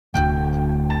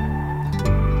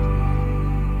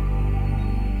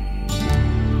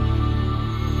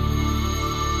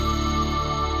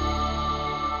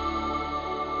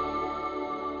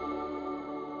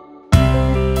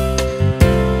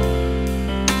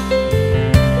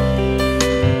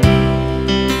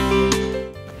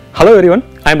Hello everyone,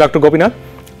 I am Dr. Gopinath,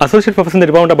 Associate Professor in the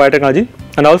Department of Biotechnology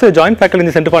and also a joint faculty in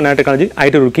the Center for Nanotechnology,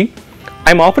 IIT Roorkee. I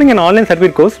am offering an online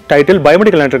certificate course titled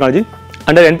Biomedical Nanotechnology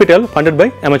under NPTEL funded by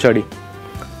MHRD.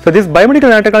 So this biomedical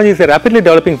nanotechnology is a rapidly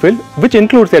developing field which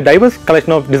includes a diverse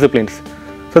collection of disciplines.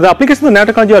 So the applications of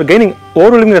nanotechnology are gaining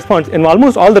overwhelming response in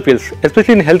almost all the fields,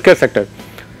 especially in the healthcare sector.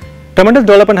 Tremendous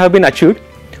development have been achieved.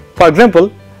 For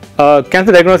example,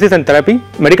 cancer diagnosis and therapy,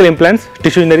 medical implants,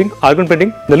 tissue engineering, organ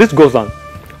printing, the list goes on.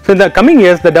 So in the coming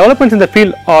years, the developments in the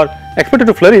field are expected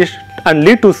to flourish and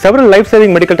lead to several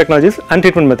life-saving medical technologies and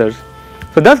treatment methods.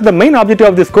 So thus the main objective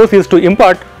of this course is to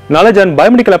impart knowledge on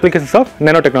biomedical applications of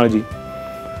nanotechnology.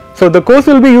 So the course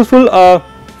will be useful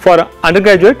for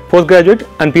undergraduate, postgraduate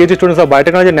and PhD students of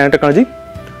biotechnology and nanotechnology.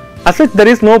 As such, there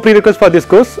is no prerequisite for this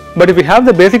course, but if you have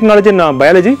the basic knowledge in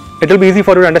biology, it will be easy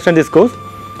for you to understand this course.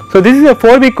 So this is a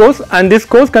 4-week course and this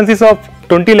course consists of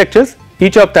 20 lectures,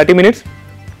 each of 30 minutes.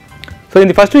 So in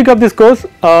the first week of this course,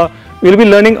 we will be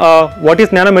learning what is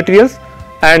nanomaterials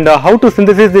and how to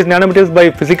synthesize these nanomaterials by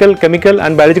physical, chemical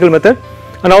and biological method,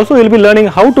 and also we will be learning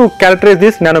how to characterize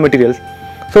these nanomaterials.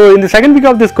 So in the second week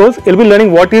of this course, you will be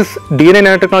learning what is DNA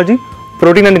nanotechnology,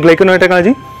 protein and glycan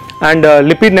nanotechnology and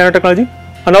lipid nanotechnology,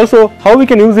 and also how we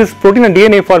can use this protein and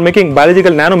DNA for making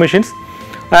biological nanomachines,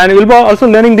 and we will be also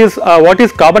learning this what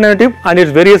is carbon nanotube and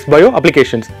its various bio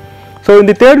applications. So in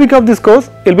the third week of this course,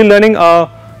 you will be learning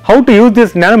how to use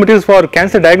these nanomaterials for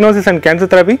cancer diagnosis and cancer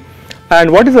therapy, and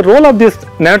what is the role of this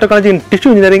nanotechnology in tissue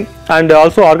engineering and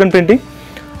also organ printing,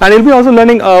 and you will be also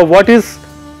learning what is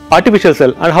artificial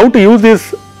cell and how to use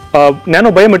these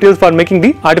nanobiomaterials for making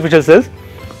the artificial cells.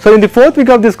 So in the fourth week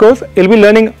of this course, you will be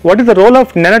learning what is the role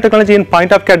of nanotechnology in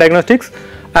point of care diagnostics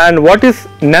and what is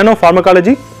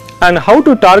nanopharmacology and how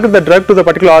to target the drug to the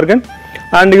particular organ,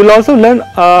 and you will also learn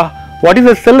what is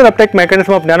the cellular uptake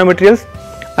mechanism of nanomaterials,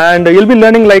 and you will be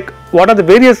learning like what are the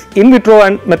various in vitro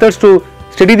and methods to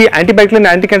study the antibacterial and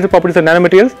anti-cancer properties of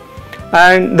nanomaterials.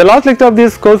 And the last lecture of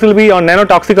this course will be on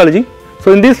nanotoxicology.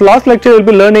 So in this last lecture, you will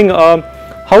be learning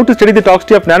how to study the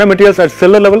toxicity of nanomaterials at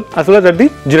cellular level as well as at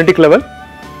the genetic level.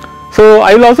 So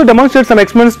I will also demonstrate some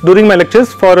experiments during my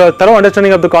lectures for a thorough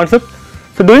understanding of the concept.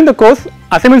 So during the course,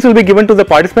 assignments will be given to the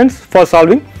participants for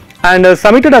solving, and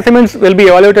submitted assignments will be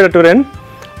evaluated at your end.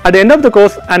 At the end of the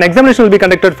course, an examination will be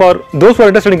conducted for those who are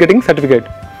interested in getting certificate.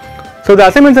 So the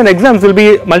assignments and exams will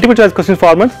be multiple choice question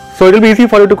formats, so it will be easy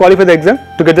for you to qualify the exam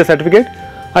to get the certificate.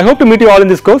 I hope to meet you all in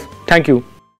this course. Thank you.